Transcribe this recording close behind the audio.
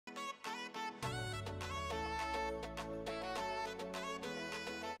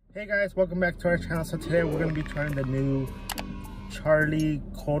Hey guys, welcome back to our channel. So today we're going to be trying the new Charli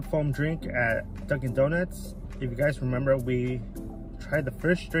cold foam drink at Dunkin Donuts. If you guys remember, we tried the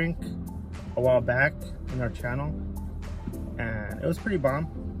first drink a while back in our channel and it was pretty bomb,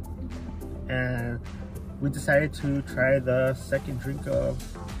 and we decided to try the second drink of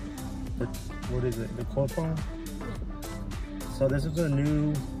the cold foam. So this is a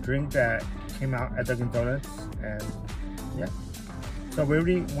new drink that came out at Dunkin Donuts, and yeah. So we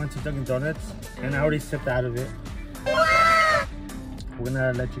already went to Dunkin Donuts and I already sipped out of it. We're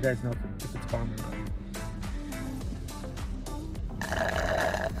gonna let you guys know if it's bomb or not.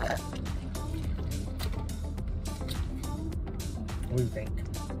 What do you think?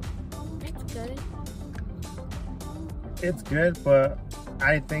 It's good. It's good, but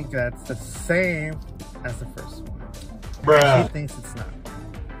I think that's the same as the first one. Bruh. She thinks it's not.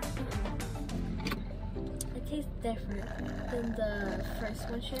 It tastes different than the first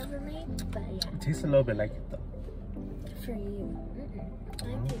one she ever made, but yeah. It tastes a little bit like it though. For you.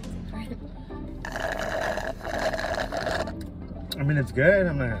 I taste different. I mean, it's good,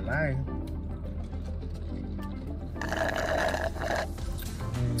 I'm not gonna lie.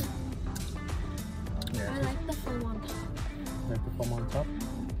 Yeah, I like the foam on top. like the foam on top?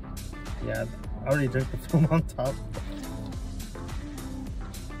 Yeah, I already drank the foam on top.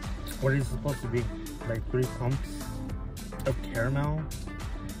 What is it supposed to be? Like 3 pumps of caramel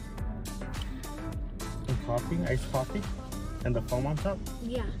and coffee, iced coffee, and the foam on top?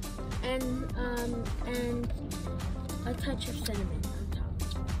 Yeah. And a touch of cinnamon on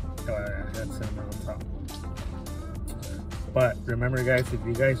top. Oh yeah, that's cinnamon on top. But remember guys, if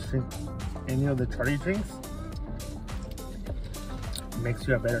you guys drink any of the Charli drinks, it makes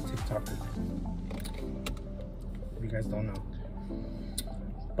you a better TikToker. If you guys don't know.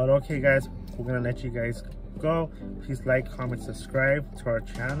 But okay guys, we're gonna let you guys go. Please like, comment, subscribe to our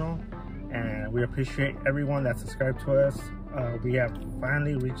channel, and we appreciate everyone that subscribed to us. We have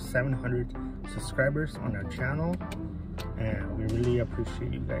finally reached 700 subscribers on our channel, and we really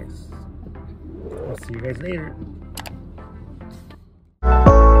appreciate you guys. We'll see you guys later.